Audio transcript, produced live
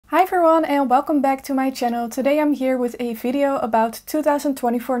Hi everyone and welcome back to my channel. Today I'm here with a video about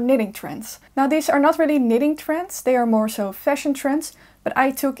 2024 knitting trends. Now these are not really knitting trends, they are more so fashion trends, but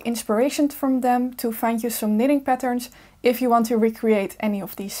I took inspiration from them to find you some knitting patterns if you want to recreate any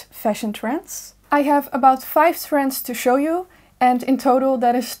of these fashion trends. I have about 5 trends to show you, and in total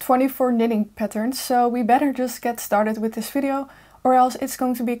that is 24 knitting patterns, so we better just get started with this video or else it's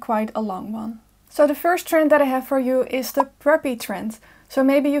going to be quite a long one. So the first trend that I have for you is the preppy trend. So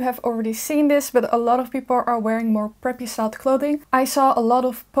maybe you have already seen this, but a lot of people are wearing more preppy styled clothing. I saw a lot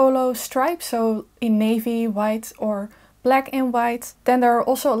of polo stripes, so in navy, white or black and white. Then there are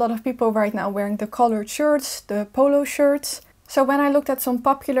also a lot of people right now wearing the collared shirts, the polo shirts. So when I looked at some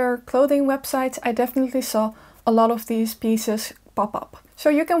popular clothing websites, I definitely saw a lot of these pieces pop up. So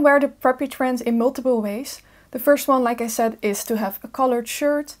you can wear the preppy trend in multiple ways. The first one, like I said, is to have a collared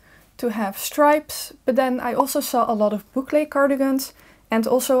shirt, to have stripes, but then I also saw a lot of boucle cardigans and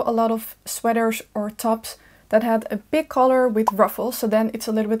also a lot of sweaters or tops that had a big collar with ruffles, so then it's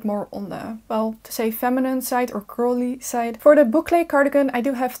a little bit more on the, well, to say feminine side or girly side. For the boucle cardigan I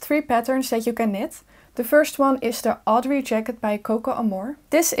do have 3 patterns that you can knit. The first one is the Audrey jacket by Coco Amour.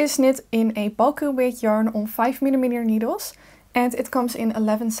 This is knit in a bulky weight yarn on 5mm needles and it comes in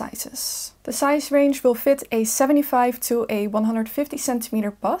 11 sizes. The size range will fit a 75 to a 150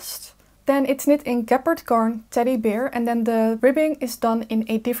 centimeter bust. Then it's knit in gabard garn, teddy bear, and then the ribbing is done in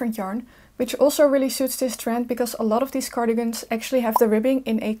a different yarn, which also really suits this trend because a lot of these cardigans actually have the ribbing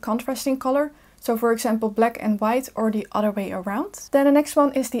in a contrasting color. So for example black and white or the other way around. Then the next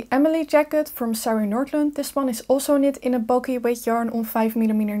one is the Emily jacket from Sari. This one is also knit in a bulky weight yarn on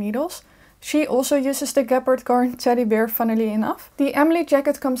 5mm needles. She also uses the gabard garn teddy bear, funnily enough. The Emily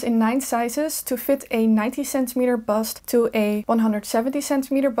jacket comes in 9 sizes to fit a 90 centimeter bust to a 170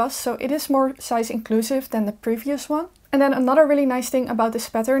 centimeter bust, so it is more size inclusive than the previous one. And then another really nice thing about this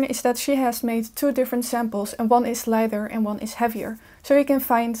pattern is that she has made 2 different samples, and one is lighter and one is heavier. So you can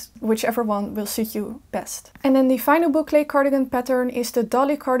find whichever one will suit you best. And then the final boucle cardigan pattern is the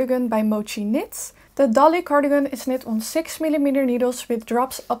Dolly cardigan by Mochi Knits. The Dolly cardigan is knit on 6mm needles with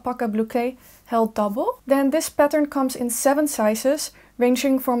drops alpaca boucle held double. Then this pattern comes in 7 sizes,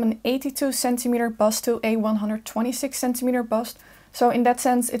 ranging from an 82 centimeter bust to a 126 centimeter bust. So in that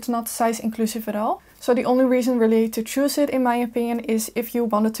sense it's not size inclusive at all. So the only reason really to choose it, in my opinion, is if you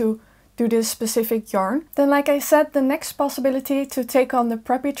wanted to do this specific yarn. Then like I said, the next possibility to take on the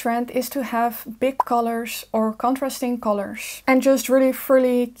preppy trend is to have big colors or contrasting colors and just really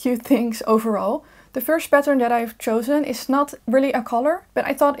frilly cute things overall. The first pattern that I've chosen is not really a color, but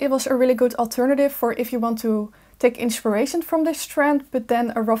I thought it was a really good alternative for if you want to take inspiration from this trend, but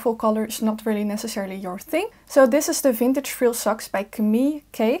then a ruffle color is not really necessarily your thing. So this is the Vintage Frill Socks by Camille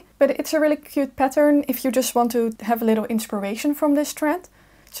K, but it's a really cute pattern if you just want to have a little inspiration from this trend.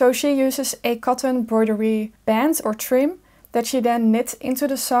 So she uses a cotton embroidery band or trim that she then knits into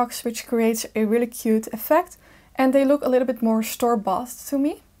the socks, which creates a really cute effect, and they look a little bit more store-bought to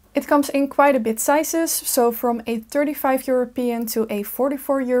me. It comes in quite a bit sizes, so from a 35 European to a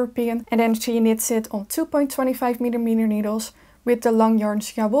 44 European, and then she knits it on 2.25mm needles with the long yarn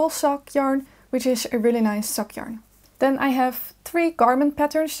wool sock yarn, which is a really nice sock yarn. Then I have 3 garment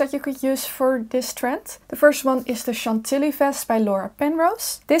patterns that you could use for this trend. The first one is the Chantilly vest by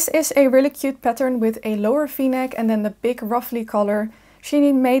Penrose. This is a really cute pattern with a lower v-neck and then the big ruffly collar.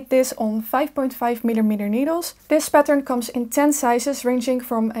 She made this on 5.5mm needles. This pattern comes in 10 sizes, ranging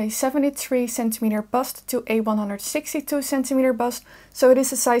from a 73 centimeter bust to a 162 centimeter bust, so it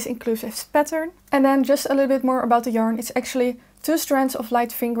is a size inclusive pattern. And then just a little bit more about the yarn. It's actually 2 strands of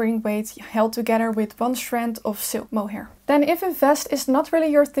light fingering weight held together with 1 strand of silk mohair. Then if a vest is not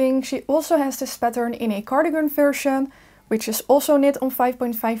really your thing, she also has this pattern in a cardigan version, which is also knit on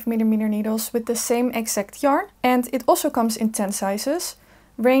 5.5mm needles with the same exact yarn. And it also comes in 10 sizes,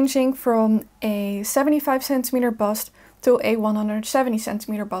 ranging from a 75 centimeter bust to a 170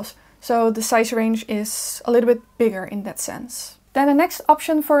 centimeter bust. So the size range is a little bit bigger in that sense. Then the next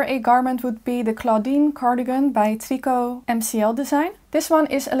option for a garment would be the Claudine cardigan by Tricot MCL design. This one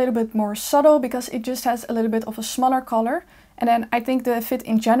is a little bit more subtle because it just has a little bit of a smaller collar. And then I think the fit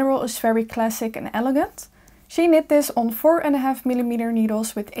in general is very classic and elegant. She knit this on 4.5mm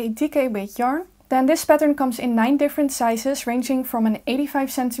needles with a DK weight yarn. Then this pattern comes in 9 different sizes, ranging from an 85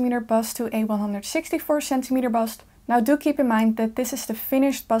 centimeter bust to a 164 centimeter bust. Now do keep in mind that this is the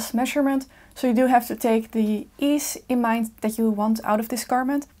finished bust measurement, so you do have to take the ease in mind that you want out of this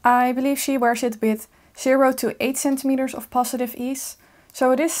garment. I believe she wears it with 0 to 8 centimeters of positive ease.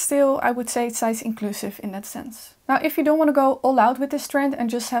 So it is still, I would say, size inclusive in that sense. Now, if you don't want to go all out with this trend and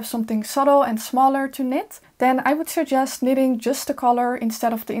just have something subtle and smaller to knit, then I would suggest knitting just the collar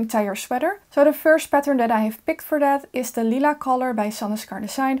instead of the entire sweater. So the first pattern that I have picked for that is the Lila collar by Sandnes Garn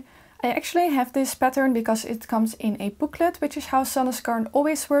Design. I actually have this pattern because it comes in a booklet, which is how Sandnes Garn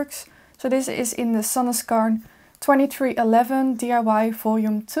always works. So this is in the Sandnes Garn 2311 DIY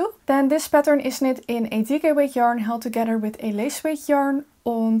Volume 2. Then this pattern is knit in a DK weight yarn held together with a lace weight yarn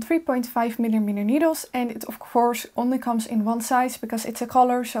on 3.5mm needles, and it of course only comes in one size because it's a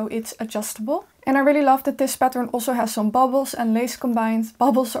collar, so it's adjustable. And I really love that this pattern also has some bubbles and lace combined.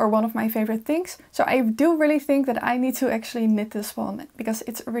 Bubbles are one of my favorite things, so I do really think that I need to actually knit this one because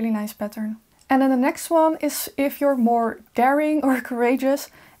it's a really nice pattern. And then the next one is if you're more daring or courageous,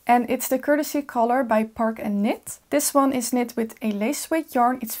 and it's the Courtesy collar by Park and Knit. This one is knit with a lace weight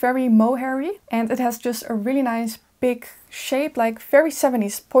yarn. It's very mohairy and it has just a really nice big shape, like very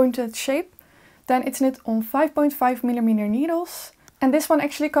 70s pointed shape. Then it's knit on 5.5mm needles. And this one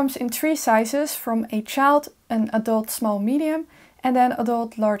actually comes in 3 sizes, from a child, an adult small medium, and then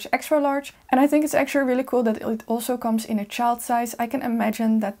adult large extra large. And I think it's actually really cool that it also comes in a child size. I can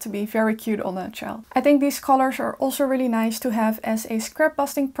imagine that to be very cute on a child. I think these collars are also really nice to have as a scrap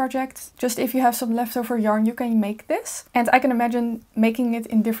busting project. Just if you have some leftover yarn, you can make this. And I can imagine making it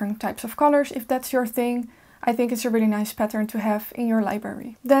in different types of colors if that's your thing. I think it's a really nice pattern to have in your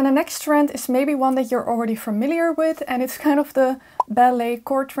library. Then the next trend is maybe one that you're already familiar with, and it's kind of the ballet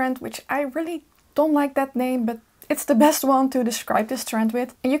core trend, which I really don't like that name, but it's the best one to describe this trend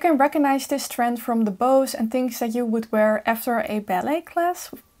with. And you can recognize this trend from the bows and things that you would wear after a ballet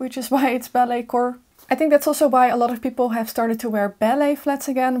class, which is why it's ballet core. I think that's also why a lot of people have started to wear ballet flats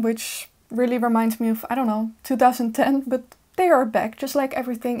again, which really reminds me of, I don't know, 2010, but they are back, just like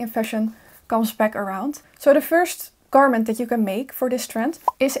everything in fashion comes back around. So the first garment that you can make for this trend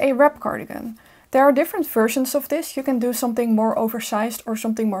is a wrap cardigan. There are different versions of this. You can do something more oversized or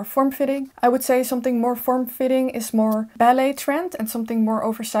something more form-fitting. I would say something more form-fitting is more ballet trend and something more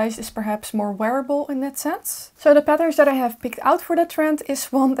oversized is perhaps more wearable in that sense. So the patterns that I have picked out for that trend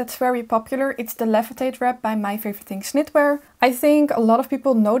is one that's very popular. It's the Levitate wrap by My Favorite Things Knitwear. I think a lot of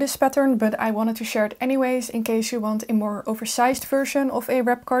people know this pattern, but I wanted to share it anyways in case you want a more oversized version of a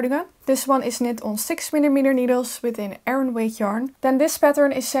wrap cardigan. This one is knit on 6mm needles with an Aran weight yarn. Then this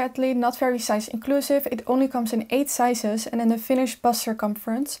pattern is sadly not very size inclusive. It only comes in 8 sizes, and then the finished bust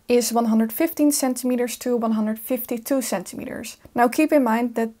circumference is 115 centimeters to 152 centimeters. Now keep in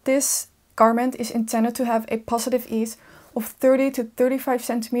mind that this garment is intended to have a positive ease of 30 to 35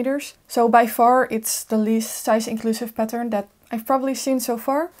 centimeters. So by far it's the least size inclusive pattern that I've probably seen so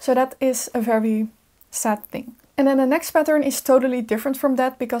far. So that is a very sad thing. And then the next pattern is totally different from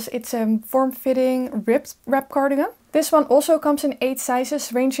that because it's a form-fitting ribbed wrap cardigan. This one also comes in 8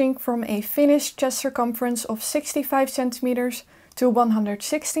 sizes, ranging from a finished chest circumference of 65 centimeters to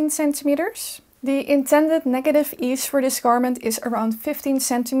 116 centimeters. The intended negative ease for this garment is around 15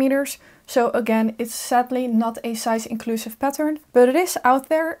 centimeters. So again, it's sadly not a size inclusive pattern, but it is out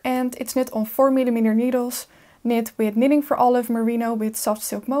there and it's knit on 4mm needles, knit with Knitting for Olive merino with soft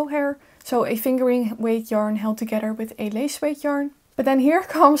silk mohair. So a fingering weight yarn held together with a lace weight yarn. But then here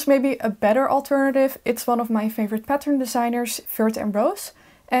comes maybe a better alternative. It's one of my favorite pattern designers, Penrose,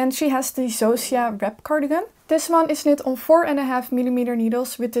 and she has the Zosia wrap cardigan. This one is knit on 4.5mm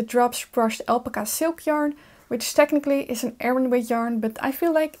needles with the drops brushed alpaca silk yarn, which technically is an Aran weight yarn, but I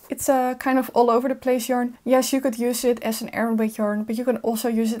feel like it's a kind of all over the place yarn. Yes, you could use it as an Aran weight yarn, but you can also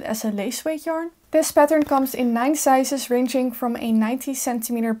use it as a lace weight yarn. This pattern comes in 9 sizes, ranging from a 90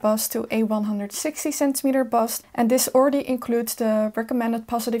 centimeter bust to a 160 centimeter bust, and this already includes the recommended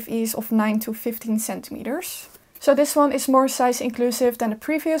positive ease of 9 to 15 centimeters. So this one is more size inclusive than the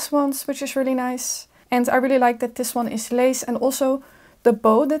previous ones, which is really nice. And I really like that this one is lace, and also the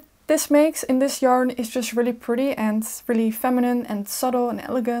bow that this makes in this yarn is just really pretty and really feminine and subtle and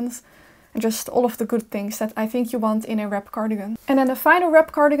elegant. And just all of the good things that I think you want in a wrap cardigan. And then the final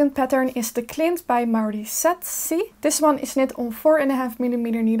wrap cardigan pattern is the Clint by Marie-Sette. This one is knit on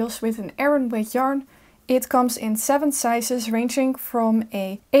 4.5mm needles with an Aran weight yarn. It comes in 7 sizes, ranging from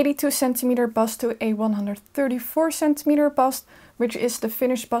a 82 centimeter bust to a 134 centimeter bust, which is the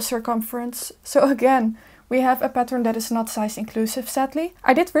finished bust circumference. So again, we have a pattern that is not size inclusive, sadly.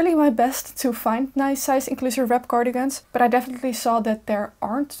 I did really my best to find nice size inclusive wrap cardigans, but I definitely saw that there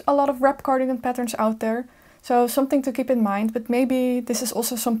aren't a lot of wrap cardigan patterns out there. So something to keep in mind, but maybe this is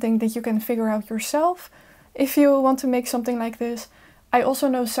also something that you can figure out yourself if you want to make something like this. I also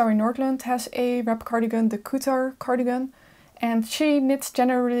know Sari Nordlund has a wrap cardigan, the Kutar cardigan, and she knits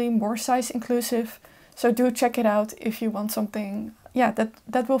generally more size inclusive. So do check it out if you want something yeah,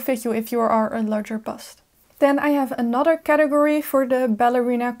 that will fit you if you are a larger bust. Then I have another category for the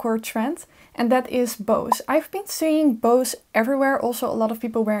ballerina core trend, and that is bows. I've been seeing bows everywhere, also a lot of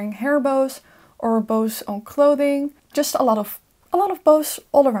people wearing hair bows or bows on clothing, just a lot of bows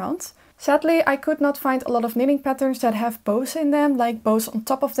all around. Sadly, I could not find a lot of knitting patterns that have bows in them, like bows on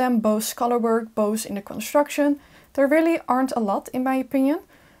top of them, bows colorwork, bows in the construction. There really aren't a lot in my opinion,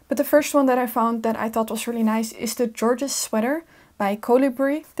 but the first one that I found that I thought was really nice is the George's Sweater by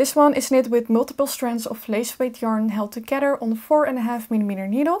Colibri. This one is knit with multiple strands of lace weight yarn held together on 4.5mm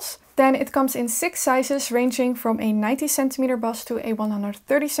needles. Then it comes in 6 sizes ranging from a 90cm bust to a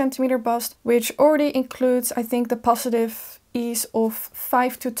 130cm bust, which already includes, I think, the positive ease of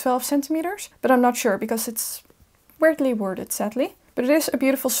 5 to 12 centimeters, but I'm not sure because it's weirdly worded, sadly. But it is a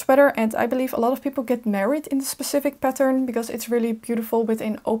beautiful sweater, and I believe a lot of people get married in this specific pattern because it's really beautiful with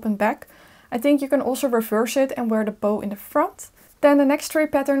an open back. I think you can also reverse it and wear the bow in the front. Then the next 3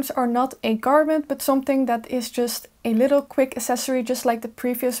 patterns are not a garment, but something that is just a little quick accessory, just like the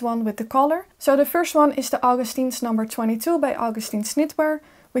previous one with the collar. So the first one is the Augustine's number 22 by Augustine's Knitwear,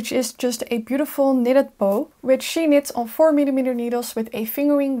 which is just a beautiful knitted bow, which she knits on 4mm needles with a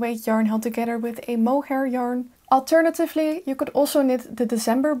fingering weight yarn held together with a mohair yarn. Alternatively, you could also knit the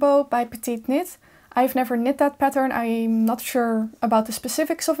December bow by Petite Knit. I've never knit that pattern, I'm not sure about the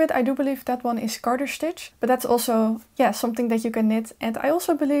specifics of it. I do believe that one is garter stitch, but that's also, yeah, something that you can knit. And I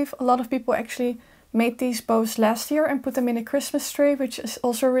also believe a lot of people actually made these bows last year and put them in a Christmas tree, which is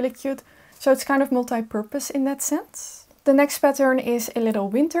also really cute. So it's kind of multi-purpose in that sense. The next pattern is a little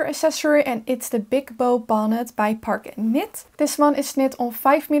winter accessory, and it's the Big Bow Bonnet by Park and Knit. This one is knit on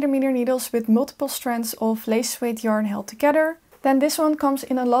 5mm needles with multiple strands of lace weight yarn held together. Then this one comes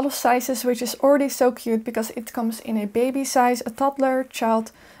in a lot of sizes, which is already so cute because it comes in a baby size, a toddler,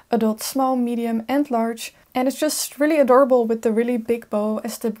 child, adult, small, medium and large. And it's just really adorable with the really big bow,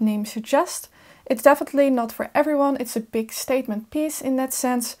 as the name suggests. It's definitely not for everyone, it's a big statement piece in that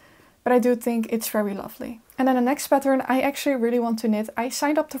sense, but I do think it's very lovely. And then the next pattern I actually really want to knit. I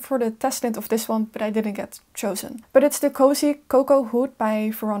signed up for the test knit of this one, but I didn't get chosen. But it's the Cozy Coco Hood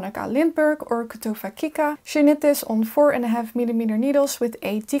by Veronica Lindberg or Kutofa Kika. She knit this on 4.5mm needles with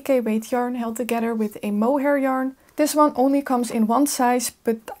a DK weight yarn held together with a mohair yarn. This one only comes in 1 size,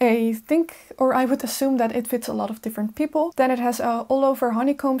 but I think, or I would assume, that it fits a lot of different people. Then it has a all over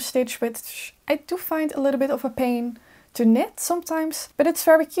honeycomb stitch, which I do find a little bit of a pain to knit sometimes, but it's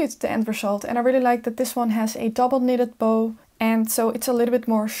very cute, the end result. And I really like that this one has a double knitted bow, and so it's a little bit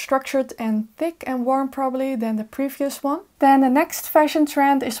more structured and thick and warm probably than the previous one. Then the next fashion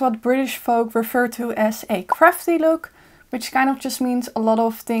trend is what British Vogue refer to as a crafty look, which kind of just means a lot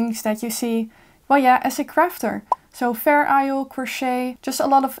of things that you see, well, yeah, as a crafter. So fair isle, crochet, just a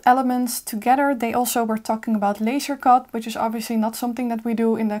lot of elements together. They also were talking about laser cut, which is obviously not something that we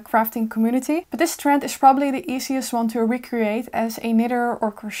do in the crafting community. But this trend is probably the easiest one to recreate as a knitter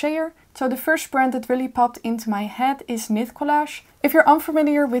or crocheter. So the first brand that really popped into my head is Knit Collage. If you're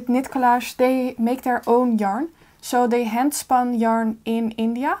unfamiliar with Knit Collage, they make their own yarn. So they hand spun yarn in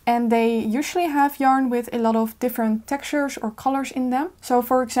India, and they usually have yarn with a lot of different textures or colors in them. So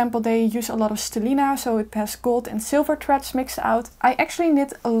for example, they use a lot of stellina, so it has gold and silver threads mixed out. I actually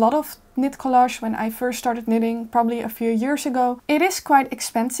knit a lot of Knit Collage when I first started knitting, probably a few years ago. It is quite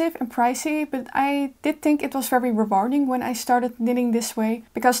expensive and pricey, but I did think it was very rewarding when I started knitting this way,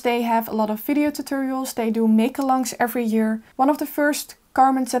 because they have a lot of video tutorials, they do make-alongs every year. One of the first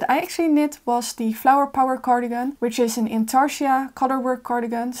garments that I actually knit was the Flower Power cardigan, which is an intarsia colorwork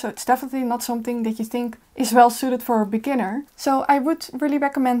cardigan, so it's definitely not something that you think is well suited for a beginner. So I would really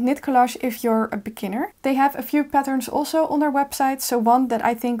recommend Knit Collage if you're a beginner. They have a few patterns also on their website, so one that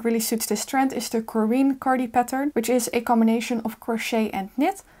I think really suits this trend is the Korean cardi pattern, which is a combination of crochet and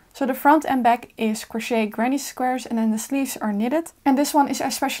knit. So the front and back is crochet granny squares, and then the sleeves are knitted. And this one is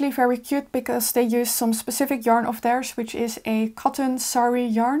especially very cute because they use some specific yarn of theirs, which is a cotton Sari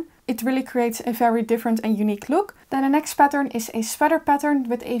yarn. It really creates a very different and unique look. Then the next pattern is a sweater pattern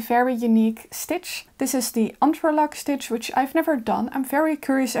with a very unique stitch. This is the entrelac stitch, which I've never done. I'm very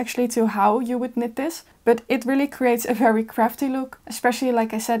curious actually to how you would knit this, but it really creates a very crafty look, especially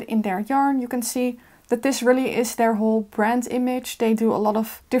like I said in their yarn. You can see that this really is their whole brand image. They do a lot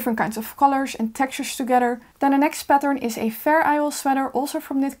of different kinds of colors and textures together. Then the next pattern is a Fair Isle sweater, also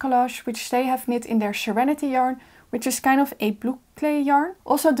from Knit Collage, which they have knit in their Serenity yarn, which is kind of a blue clay yarn.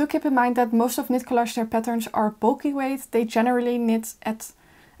 Also do keep in mind that most of Knit Collage, their patterns are bulky weight. They generally knit at,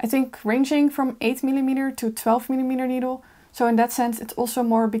 I think, ranging from 8mm to 12mm needle. So in that sense, it's also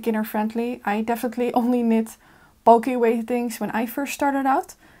more beginner friendly. I definitely only knit bulky weight things when I first started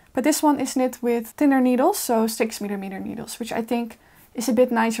out. But this one is knit with thinner needles, so 6mm needles, which I think is a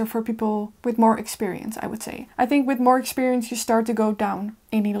bit nicer for people with more experience, I would say. I think with more experience you start to go down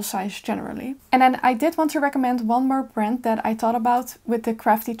in needle size generally. And then I did want to recommend one more brand that I thought about with the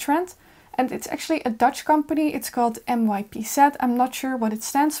crafty trend. And it's actually a Dutch company. It's called MYPZ. I'm not sure what it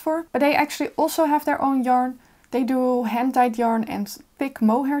stands for, but they actually also have their own yarn. They do hand-dyed yarn and thick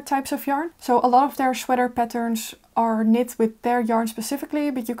mohair types of yarn. So a lot of their sweater patterns are knit with their yarn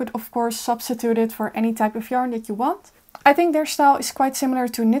specifically, but you could of course substitute it for any type of yarn that you want. I think their style is quite similar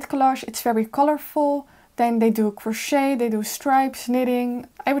to knit collage. It's very colorful. Then they do crochet, they do stripes, knitting.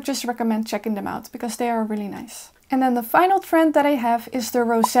 I would just recommend checking them out because they are really nice. And then the final trend that I have is the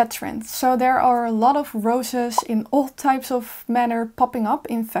rosette trend. So there are a lot of roses in all types of manner popping up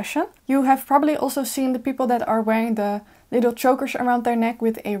in fashion. You have probably also seen the people that are wearing the little chokers around their neck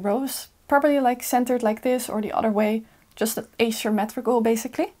with a rose, probably like centered like this or the other way, just asymmetrical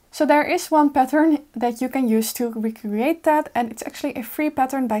basically. So there is one pattern that you can use to recreate that, and it's actually a free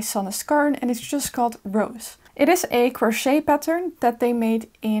pattern by Sandnes Garn, and it's just called Rose. It is a crochet pattern that they made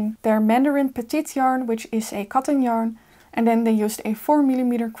in their Mandarin Petite yarn, which is a cotton yarn, and then they used a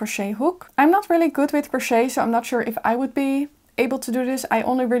 4mm crochet hook. I'm not really good with crochet, so I'm not sure if I would be able to do this. I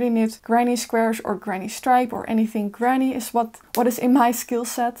only really knit granny squares or granny stripe, or anything granny is what is in my skill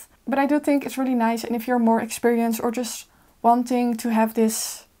set. But I do think it's really nice, and if you're more experienced or just wanting to have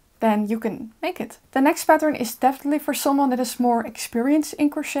this, then you can make it. The next pattern is definitely for someone that is more experienced in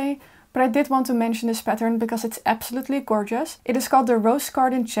crochet, but I did want to mention this pattern because it's absolutely gorgeous. It is called the Rose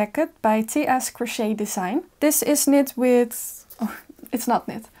Garden Jacket by TS Crochet Design. This is knit with, oh, it's not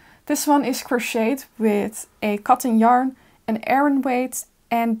knit. This one is crocheted with a cotton yarn, an Aran weight,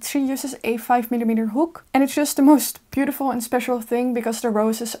 and she uses a 5mm hook. And it's just the most beautiful and special thing because the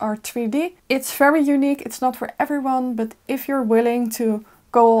roses are 3D. It's very unique, it's not for everyone, but if you're willing to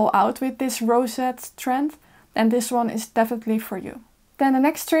go all out with this rosette trend, then this one is definitely for you. Then the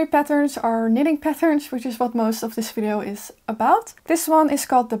next three patterns are knitting patterns, which is what most of this video is about. This one is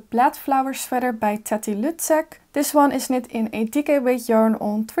called the Blad Flower Sweater by Tati Lutzek. This one is knit in a DK weight yarn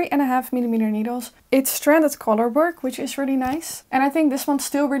on 3.5mm needles. It's stranded color work, which is really nice. And I think this one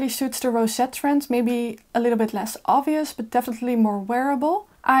still really suits the rosette trend, maybe a little bit less obvious, but definitely more wearable.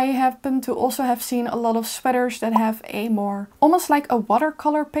 I happen to also have seen a lot of sweaters that have a more, almost like a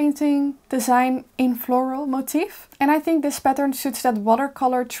watercolor painting design in floral motif. And I think this pattern suits that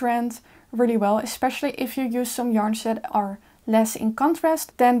watercolor trend really well, especially if you use some yarns that are less in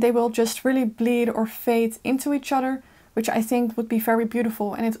contrast, then they will just really bleed or fade into each other, which I think would be very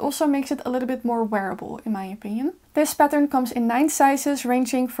beautiful, and it also makes it a little bit more wearable in my opinion. This pattern comes in 9 sizes,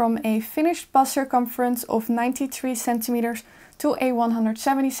 ranging from a finished bust circumference of 93 centimeters to a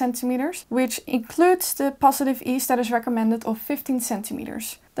 170 centimeters, which includes the positive ease that is recommended of 15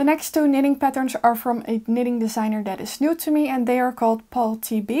 centimeters. The next 2 knitting patterns are from a knitting designer that is new to me, and they are called Paul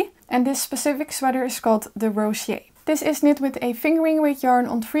TB, and this specific sweater is called the Rosier. This is knit with a fingering weight yarn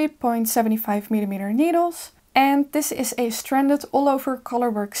on 3.75mm needles. And this is a stranded all over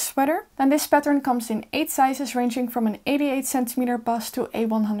colorwork sweater. And this pattern comes in 8 sizes, ranging from an 88 centimeter bust to a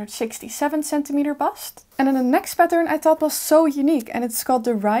 167 centimeter bust. And then the next pattern I thought was so unique, and it's called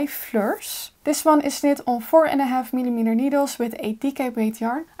the Rye Fleurs. This one is knit on 4.5mm needles with a DK weight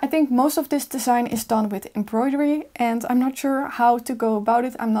yarn. I think most of this design is done with embroidery, and I'm not sure how to go about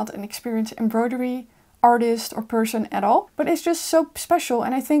it. I'm not an experienced embroidery artist or person at all, but it's just so special,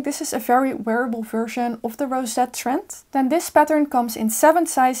 and I think this is a very wearable version of the rosette trend. Then this pattern comes in 7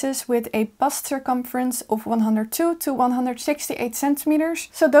 sizes with a bust circumference of 102 to 168 centimeters.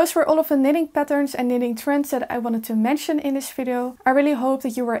 So those were all of the knitting patterns and knitting trends that I wanted to mention in this video. I really hope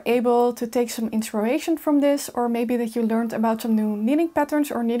that you were able to take some inspiration from this, or maybe that you learned about some new knitting patterns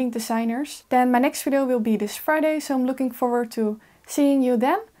or knitting designers. Then my next video will be this Friday, so I'm looking forward to seeing you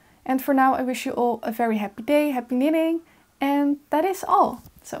then. And for now, I wish you all a very happy day, happy knitting, and that is all.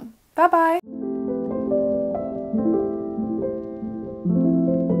 So, bye bye!